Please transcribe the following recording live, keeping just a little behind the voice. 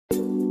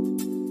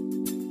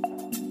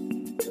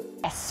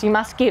yes, you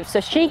must give. So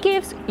she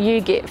gives,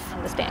 you give.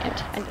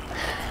 Understand? And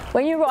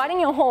when you're riding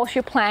your horse,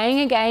 you're playing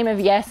a game of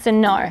yes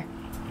and no.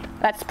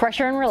 That's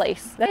pressure and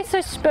release.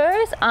 So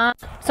spurs aren't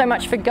so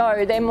much for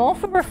go, they're more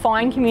for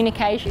refined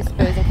communication.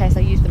 Spurs in case I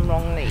use them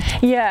wrongly.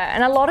 Yeah,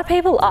 and a lot of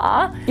people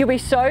are. You'll be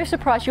so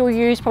surprised, you'll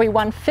use probably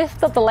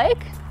 1/5 of the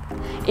leg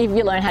if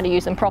you learn how to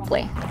use them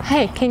properly.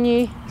 Hey, can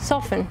you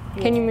soften?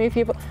 Yeah. Can you move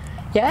your,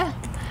 yeah?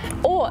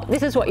 Or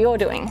this is what you're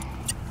doing.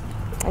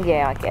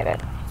 Yeah, I get it.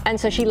 And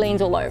so she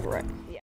leans all over it.